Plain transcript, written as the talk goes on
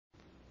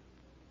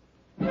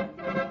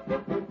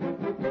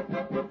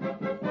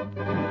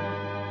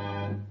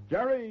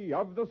Jerry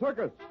of the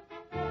Circus.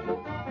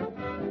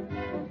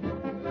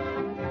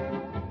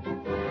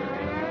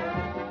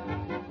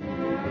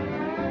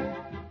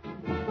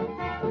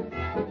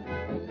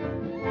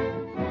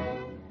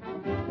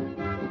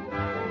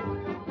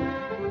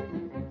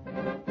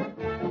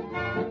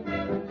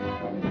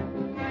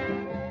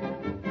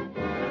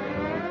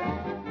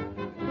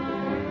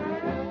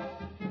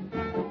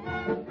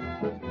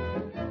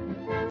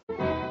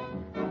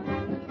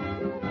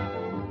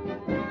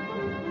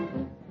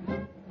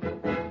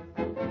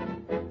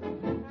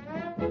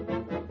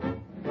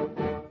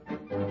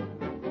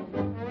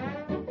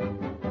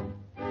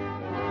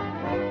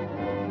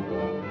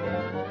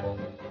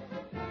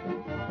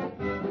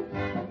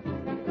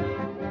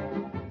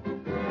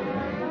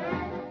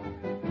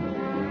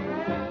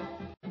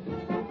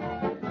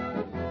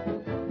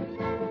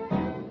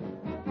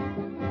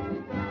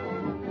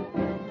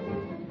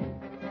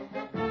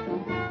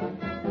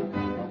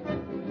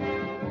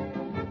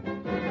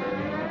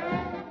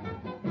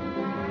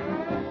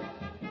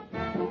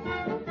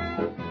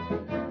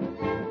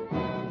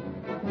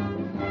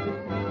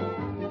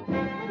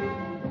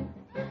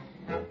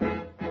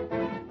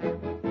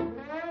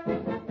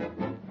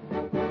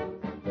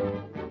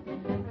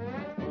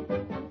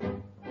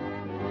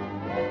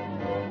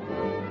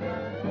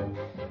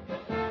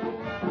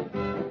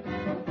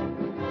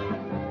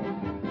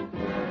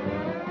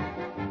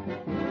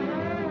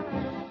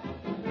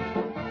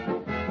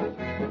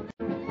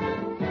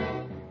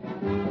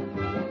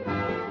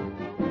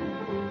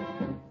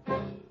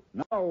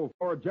 Now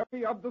for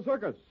Jerry of the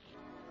Circus.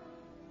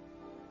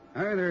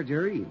 Hi there,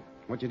 Jerry.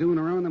 What you doing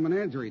around the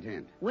menagerie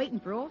tent? Waiting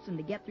for Olson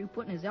to get through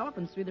putting his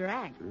elephants through their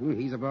act. Oh,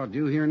 he's about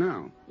due here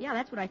now. Yeah,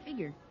 that's what I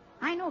figured.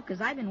 I know,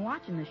 'cause I've been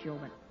watching the show,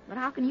 but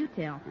how can you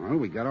tell? Well,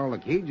 we got all the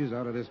cages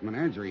out of this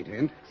menagerie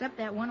tent. Except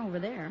that one over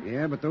there.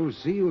 Yeah, but those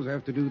seals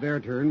have to do their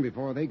turn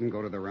before they can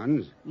go to the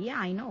runs. Yeah,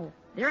 I know.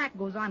 Their act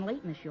goes on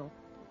late in the show.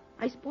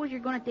 I suppose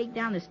you're going to take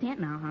down this tent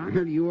now,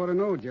 huh? You ought to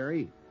know,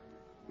 Jerry.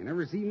 You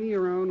never see me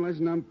around unless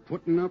I'm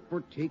putting up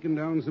or taking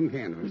down some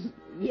canvas.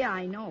 Yeah,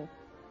 I know.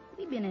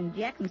 We've been in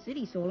Jackson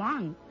City so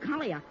long.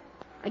 Golly,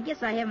 I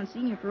guess I haven't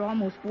seen you for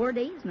almost 4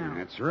 days now.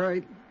 That's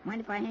right.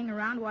 Mind if I hang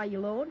around while you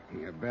load?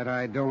 You bet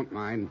I don't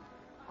mind.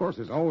 Of course,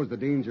 there's always the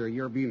danger of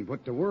your being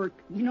put to work.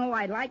 You know,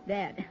 I'd like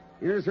that.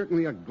 You're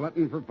certainly a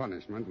glutton for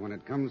punishment when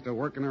it comes to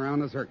working around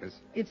the circus.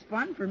 It's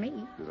fun for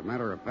me. As a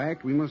matter of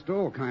fact, we must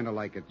all kind of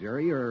like it,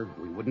 Jerry, or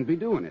we wouldn't be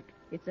doing it.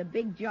 It's a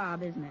big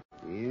job, isn't it?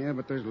 Yeah,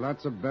 but there's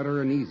lots of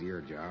better and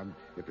easier jobs,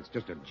 if it's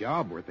just a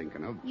job we're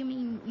thinking of. You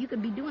mean you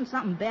could be doing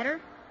something better?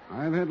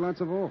 I've had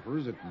lots of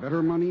offers at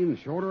better money and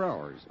shorter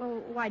hours.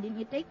 Well, why didn't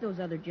you take those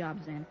other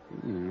jobs then?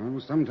 Well,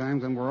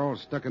 sometimes when we're all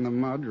stuck in the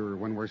mud or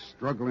when we're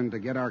struggling to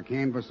get our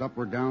canvas up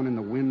or down in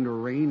the wind or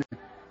rain,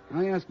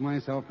 I ask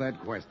myself that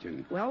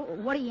question. Well,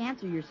 what do you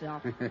answer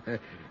yourself?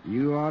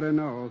 You ought to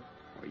know.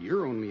 Well,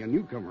 you're only a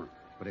newcomer.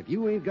 But if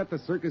you ain't got the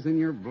circus in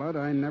your blood,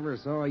 I never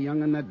saw a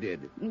young'un that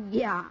did.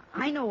 Yeah,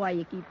 I know why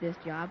you keep this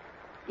job.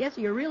 Yes,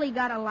 you really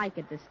gotta like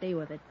it to stay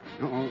with it.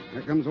 Uh-oh,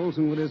 here comes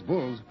Olson with his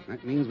bulls.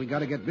 That means we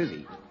gotta get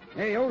busy.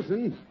 Hey,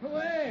 Olson.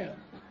 Well,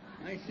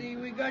 I see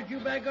we got you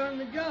back on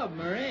the job,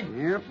 Murray.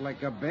 Yep,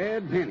 like a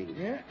bad penny.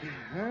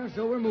 Yeah,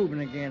 so we're moving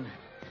again.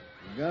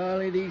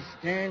 Golly, these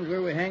stands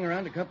where we hang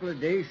around a couple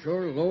of days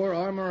sure lower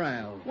our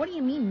morale. What do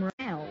you mean,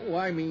 morale? Oh,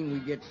 I mean we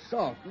get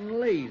soft and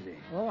lazy.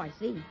 Oh, I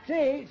see.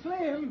 Say,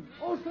 Slim.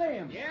 Oh,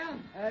 Slim. Yeah?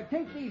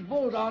 Take these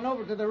bulls on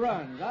over to the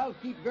runs. I'll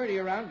keep Gertie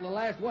around till the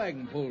last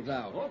wagon pulls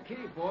out. Okay,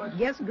 boss.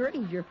 Guess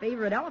Gertie's your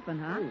favorite elephant,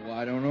 huh? Oh,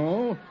 I don't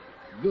know.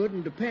 Good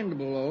and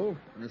dependable, though,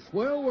 and a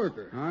swell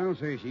worker. I'll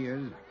say she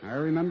is. I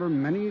remember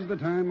many's the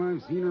time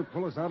I've seen her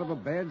pull us out of a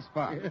bad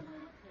spot.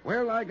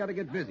 Well, I gotta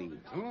get busy.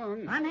 So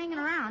long. I'm hanging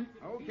around.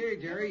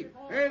 Okay, Jerry.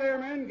 Hey there,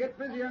 men. Get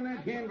busy on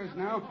that canvas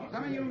now.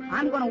 Some of you men...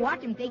 I'm going to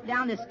watch him take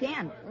down this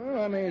tent.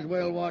 Well, I may as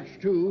well watch,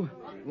 too.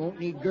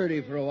 Won't need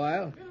Gertie for a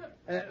while.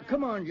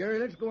 Come on, Jerry.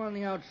 Let's go on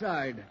the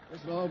outside.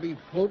 This'll all be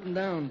floating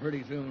down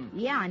pretty soon.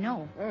 Yeah, I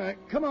know. All right.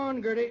 Come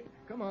on, Gertie.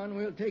 Come on.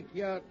 We'll take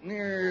you out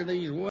near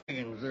these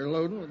wagons they're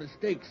loading with the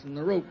stakes and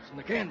the ropes and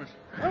the canvas.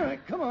 All right.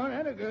 Come on.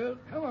 Atta girl.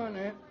 Come on,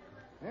 there.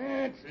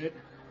 That's it.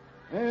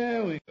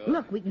 There we go.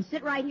 Look, we can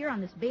sit right here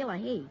on this bale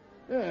of hay.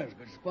 That's as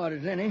good a spot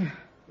as any.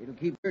 It'll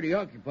keep Gertie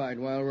occupied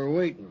while we're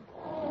waiting.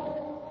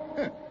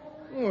 Huh.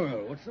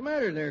 Well, what's the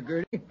matter there,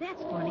 Gertie?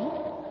 That's funny.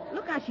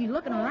 Look how she's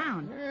looking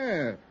around.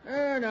 Yeah.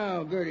 There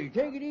now, Gertie.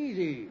 Take it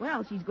easy.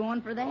 Well, she's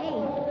going for the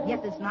hay.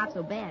 Guess it's not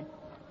so bad.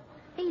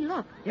 Hey,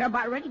 look. They're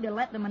about ready to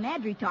let the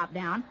menagerie top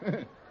down.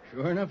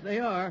 Sure enough, they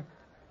are.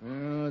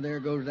 Oh,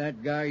 there goes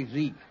that guy,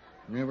 Zeke.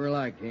 Never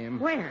liked him.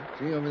 Where?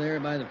 See over there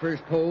by the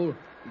first pole?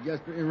 He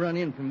just run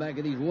in from back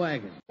of these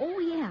wagons. Oh,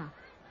 yeah.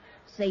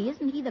 Say,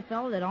 isn't he the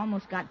fellow that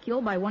almost got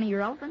killed by one of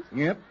your elephants?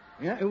 Yep.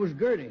 Yeah, it was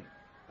Gertie.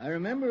 I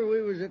remember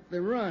we was at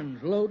the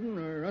runs, loading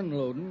or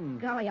unloading.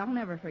 Golly, I'll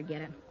never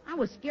forget it. I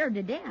was scared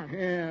to death.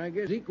 Yeah, I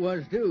guess Zeke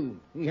was, too.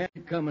 He had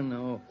it coming,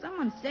 though.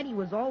 Someone said he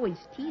was always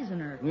teasing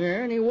her.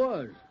 Yeah, and he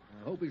was.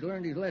 I hope he's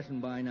learned his lesson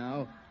by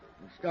now.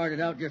 He started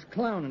out just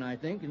clowning, I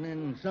think, and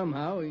then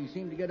somehow he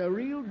seemed to get a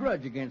real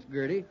grudge against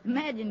Gertie.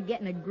 Imagine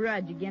getting a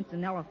grudge against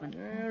an elephant.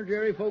 Well,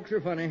 Jerry, folks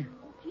are funny.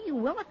 Gee,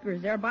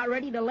 Willikers, they're about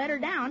ready to let her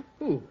down.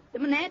 Who? The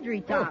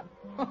menagerie top.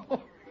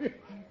 Oh,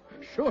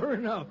 sure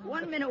enough.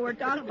 1 minute we're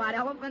talking about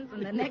elephants,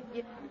 and the next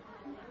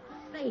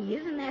Say,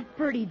 isn't that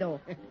pretty, though?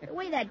 The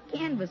way that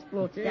canvas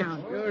floats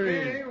down. Sure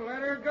is.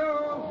 Let her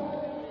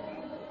go.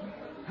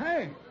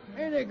 Hey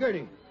there,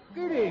 Gertie.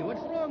 Gertie, what's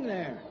wrong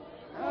there?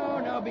 Oh,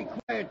 now be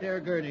quiet there,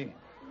 Gertie.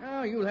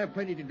 Oh, you'll have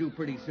plenty to do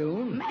pretty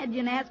soon.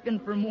 Imagine asking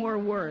for more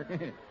work.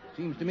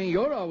 Seems to me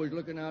you're always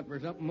looking out for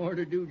something more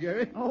to do,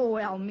 Jerry. Oh,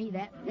 well,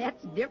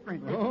 that's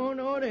different. Oh,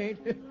 no, it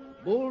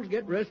ain't. Bulls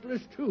get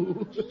restless,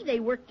 too. Gee, they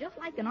work just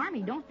like an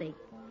army, don't they?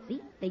 See,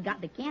 they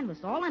got the canvas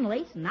all in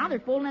lace, and now they're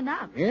folding it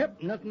up.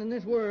 Yep, nothing in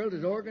this world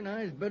is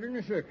organized better than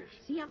a circus.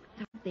 See how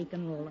tough they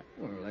can roll it.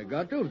 Well, they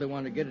got to if they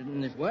want to get it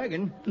in this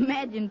wagon.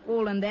 Imagine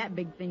folding that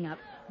big thing up.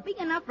 Big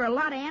enough for a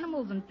lot of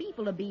animals and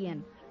people to be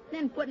in.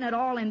 Then putting it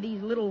all in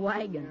these little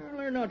wagons. Well,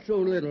 they're not so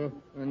little,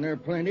 and they're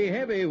plenty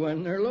heavy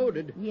when they're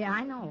loaded. Yeah,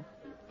 I know.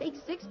 Takes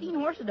 16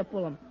 horses to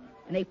pull them.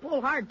 And they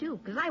pull hard, too,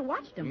 because I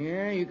watched them.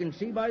 Yeah, you can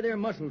see by their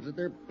muscles that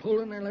they're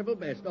pulling their level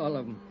best, all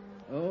of them.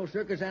 Oh,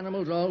 circus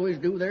animals always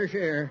do their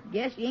share.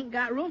 Guess you ain't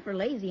got room for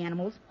lazy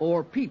animals.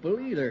 Or people,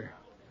 either.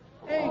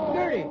 Hey,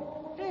 Gertie!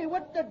 Hey,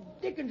 what the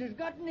dickens has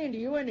gotten into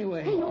you,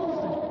 anyway? Hey,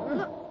 Olson,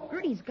 look,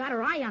 Gertie's got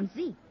her eye on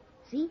Zeke.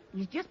 See,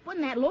 he's just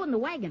putting that load in the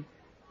wagon.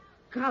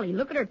 Golly,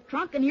 look at her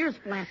trunk and ears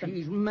flapping.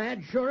 She's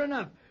mad, sure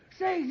enough.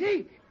 Say,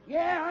 Zeke!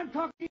 Yeah, I'm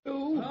talking to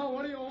you. Oh,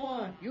 what do you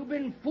want? You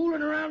been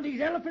fooling around these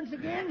elephants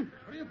again?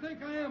 What do you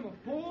think I am, a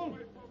fool?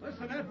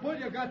 Listen, that bull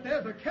you got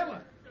there's a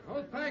killer.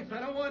 Oh, thanks, I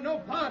don't want no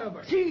part of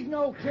her. She's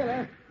no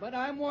killer, but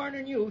I'm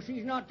warning you,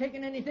 she's not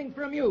taking anything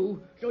from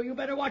you, so you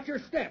better watch your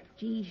step.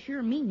 Gee, he's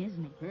sure mean,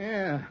 isn't he?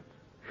 Yeah.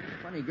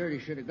 Funny Gertie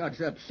should have got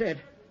so upset.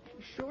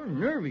 She's sure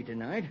nervy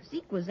tonight.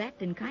 Zeke was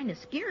acting kind of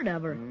scared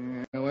of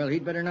her. Well,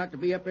 he'd better not to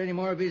be up to any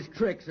more of his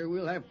tricks, or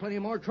we'll have plenty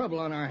more trouble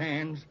on our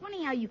hands.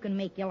 Funny how you can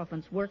make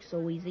elephants work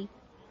so easy.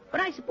 But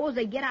I suppose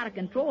they get out of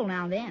control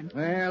now and then.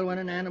 Well, when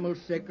an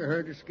animal's sick or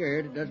hurt or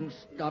scared, it doesn't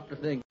stop to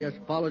think. It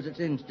just follows its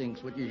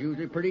instincts, which is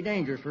usually pretty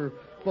dangerous for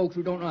folks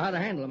who don't know how to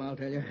handle them, I'll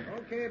tell you.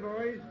 Okay,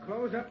 boys,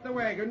 close up the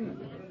wagon.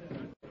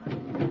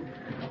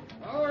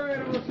 All right,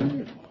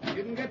 Olson.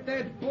 You can get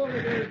that bull of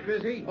yours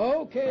busy.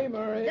 Okay,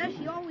 Murray. Does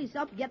she always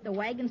help get the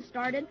wagon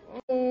started?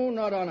 Oh,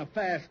 not on a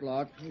fast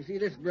lot. You see,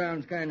 this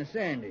ground's kind of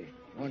sandy.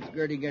 Once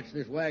Gertie gets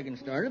this wagon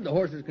started, the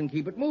horses can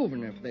keep it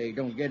moving if they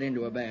don't get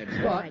into a bad Oh,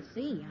 spot. I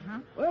see, uh-huh.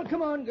 Well,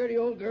 come on, Gertie,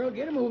 old girl.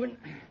 Get it moving.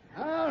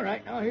 All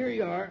right, now here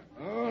you are.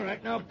 All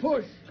right, now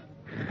push.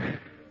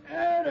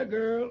 Atta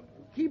girl.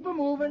 Keep 'em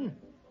moving.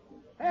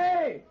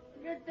 Hey,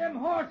 get them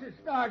horses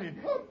started.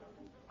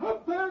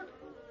 Up there.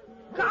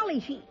 Golly,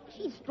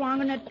 she's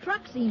stronger than a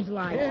truck, seems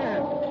like. Yeah.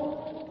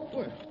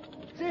 Well,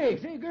 say,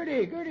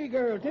 Gertie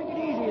girl, take it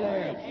easy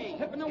there. Hey,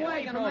 Tipping the get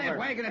wagon away from over. that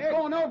wagon. It's Hey,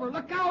 going over.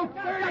 Look out.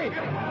 Gertie,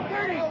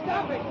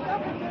 stop it,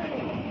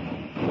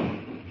 Gertie.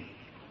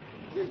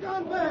 She's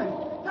gone bad.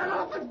 That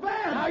elephant's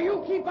bad. Now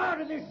you keep out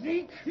of this,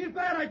 Zeke. She's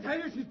bad, I tell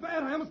you. She's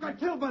bad. I almost got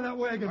killed by that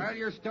wagon. Well,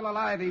 you're still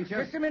alive, ain't you?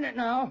 Just a minute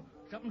now.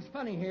 Something's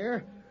funny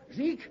here.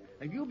 Zeke,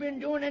 have you been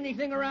doing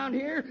anything around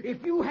here?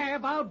 If you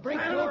have, I'll break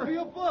Stand your... up for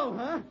your bull,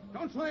 huh?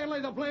 Don't try and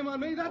lay the blame on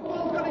me. That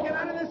bull's going to get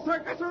out of this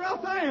circus or else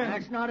I am.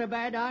 That's not a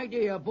bad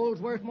idea. A bull's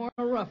worth more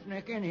than a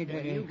roughneck any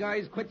day. You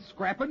guys quit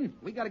scrapping.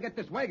 We got to get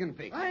this wagon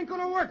fixed. I ain't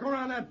going to work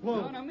around that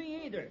bull. No,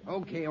 me either.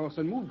 Okay,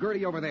 Olson, move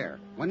Gertie over there.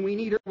 When we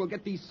need her, we'll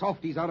get these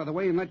softies out of the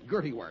way and let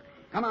Gertie work.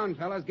 Come on,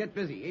 fellas, get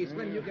busy. Hey,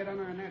 Slim, you get on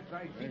that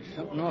side. There's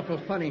something awful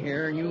funny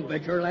here, and you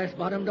bet your last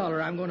bottom dollar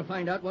I'm going to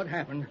find out what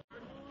happened.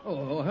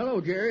 Oh,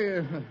 hello,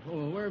 Jerry.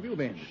 Where have you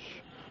been?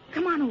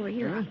 Come on over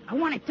here. Huh? I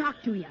want to talk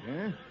to you.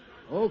 Yeah?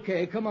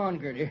 Okay, come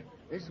on, Gertie.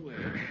 This way.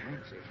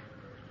 Let's see.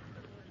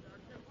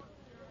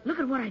 Look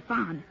at what I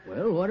found.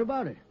 Well, what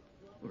about it?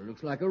 Well, it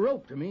looks like a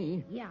rope to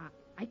me. Yeah,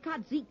 I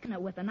caught Zeke in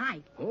it with a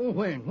knife. Oh,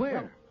 when?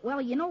 Where? Well,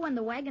 you know when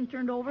the wagon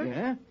turned over?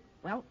 Yeah?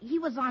 Well, he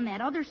was on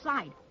that other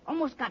side.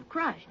 Almost got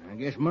crushed. I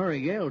guess Murray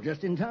yelled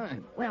just in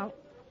time. Well,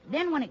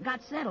 then when it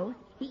got settled,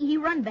 he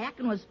run back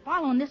and was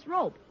following this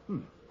rope.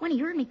 When he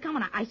heard me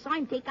coming, I saw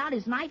him take out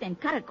his knife and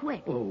cut it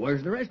quick. Well,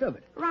 where's the rest of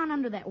it? Around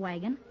under that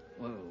wagon.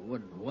 Well,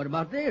 what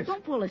about this?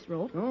 Don't pull this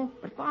rope, Oh?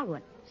 but follow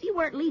it. See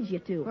where it leads you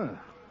to. Well,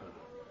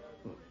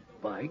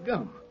 by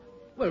gum.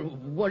 Well,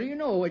 what do you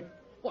know?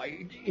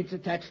 It's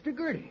attached to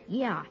Gertie.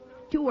 Yeah,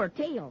 to her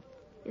tail.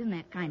 Isn't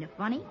that kind of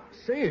funny?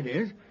 Say it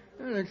is.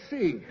 Let's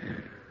see.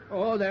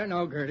 Oh, there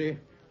now, Gertie.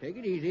 Take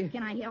it easy.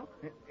 Can I help?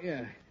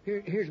 Yeah.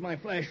 Here's my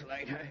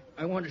flashlight.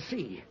 I want to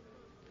see.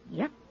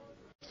 Yep.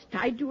 It's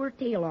tied to her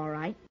tail, all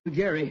right.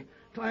 Jerry,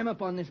 climb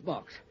up on this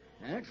box.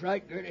 That's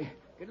right, Gertie.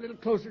 Get a little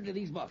closer to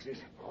these boxes.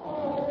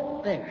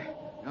 There.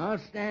 I'll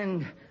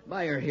stand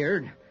by her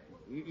here.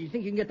 You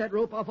think you can get that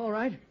rope off all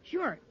right?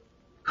 Sure.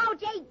 Oh,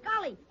 Jay,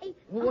 golly. Hey,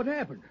 Well, what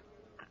happened?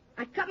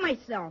 I cut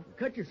myself.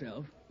 Cut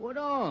yourself? What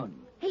on?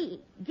 Hey,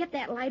 get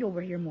that light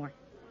over here more.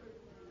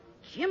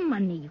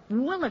 Jiminy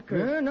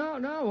Willikers.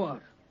 Now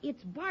what?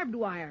 It's barbed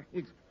wire.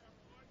 It's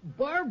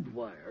barbed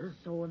wire?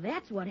 So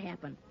that's what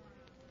happened.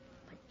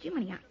 But,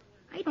 Jiminy,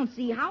 I don't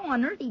see how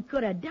on earth he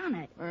could have done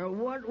it.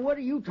 What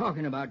are you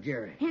talking about,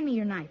 Jerry? Hand me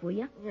your knife, will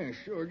you? Yeah,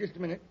 sure. Just a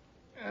minute.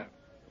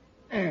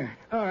 There.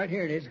 All right,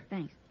 here it is.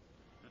 Thanks.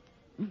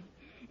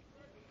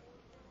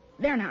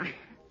 There now.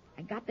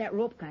 I got that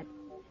rope cut.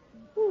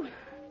 Whew.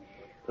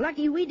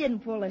 Lucky we didn't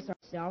pull this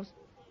ourselves.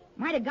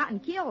 Might have gotten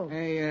killed.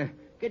 Hey,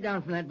 get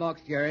down from that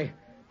box, Jerry.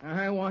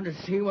 I want to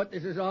see what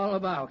this is all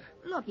about.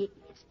 Look,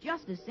 it's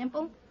just as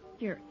simple.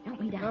 Here,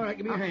 help me down. All right,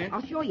 give me your hand.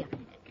 I'll show you.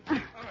 All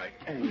right.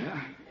 There you go.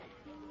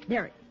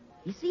 There.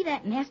 You see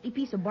that nasty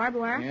piece of barbed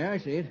wire? Yeah, I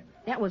see it.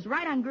 That was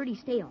right on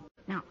Gertie's tail.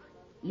 Now,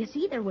 you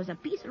see there was a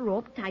piece of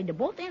rope tied to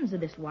both ends of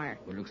this wire.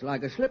 It looks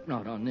like a slip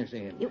knot on this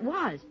end. It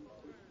was.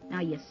 Now,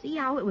 you see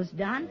how it was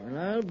done?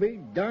 Well, I'll be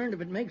darned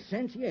if it makes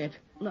sense yet.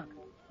 Look,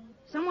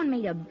 someone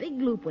made a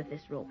big loop with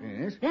this rope.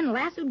 Yes? Then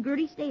lassoed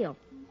Gertie's tail.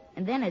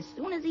 And then as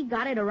soon as he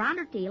got it around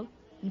her tail,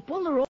 he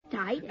pulled the rope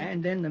tight.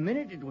 And then the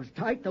minute it was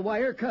tight, the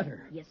wire cut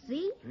her. You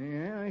see?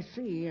 Yeah, I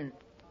see. And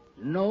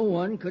no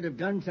one could have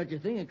done such a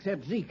thing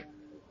except Zeke.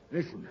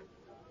 Listen,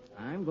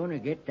 I'm going to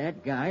get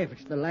that guy if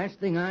it's the last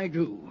thing I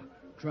do,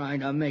 trying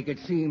to make it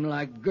seem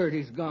like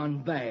Gertie's gone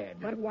bad.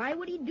 But why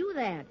would he do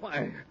that?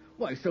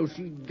 Why, so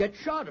she'd get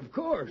shot, of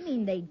course. You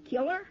mean they'd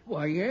kill her?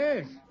 Why,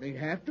 yes. They'd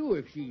have to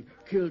if she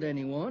killed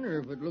anyone or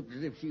if it looked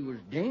as if she was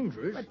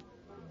dangerous.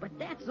 But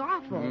that's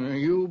awful.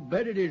 You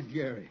bet it is,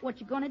 Jerry. What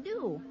you gonna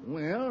do?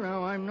 Well,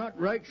 now, I'm not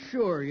right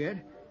sure yet.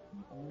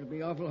 It'll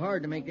be awful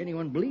hard to make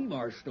anyone believe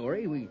our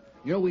story. We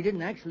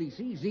didn't actually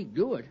see Zeke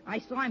do it. I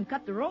saw him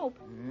cut the rope.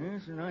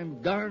 Yes, and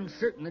I'm darn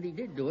certain that he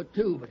did do it,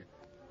 too, but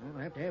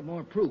I'll have to have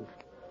more proof.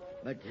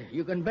 But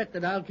you can bet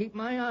that I'll keep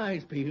my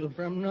eyes peeled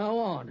from now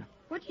on.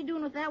 What you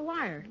doing with that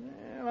wire?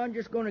 Well, I'm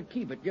just going to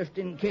keep it just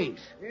in case.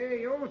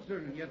 Hey,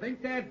 Olson, you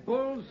think that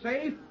bull's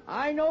safe?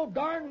 I know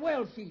darn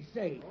well she's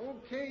safe.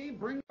 Okay,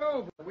 bring her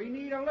over. We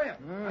need a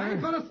lift. I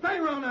ain't gonna stay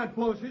around that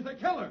bull. She's a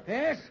killer.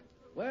 Yes?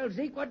 Well,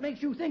 Zeke, what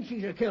makes you think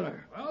she's a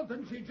killer? Well,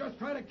 didn't she just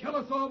try to kill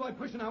us all by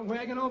pushing our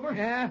wagon over?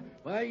 Yeah?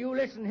 Well, you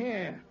listen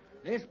here.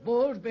 This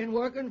bull's been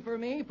working for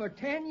me for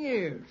 10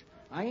 years.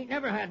 I ain't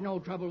never had no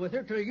trouble with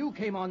her till you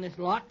came on this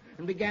lot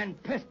and began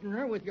pestering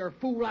her with your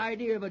fool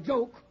idea of a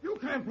joke. You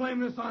can't blame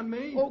this on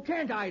me. Oh,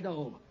 can't I,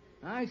 though?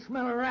 I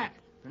smell a rat,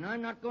 and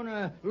I'm not going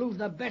to lose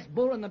the best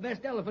bull and the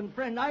best elephant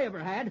friend I ever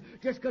had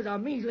just because a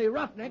measly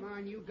roughneck. Come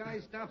on, you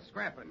guys, stop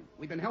scrapping.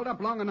 We've been held up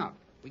long enough.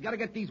 We got to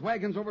get these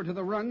wagons over to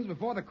the runs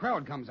before the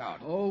crowd comes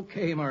out.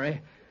 Okay,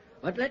 Murray.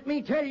 But let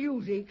me tell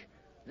you, Zeke,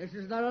 this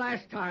is the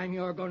last time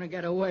you're going to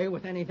get away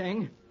with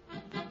anything.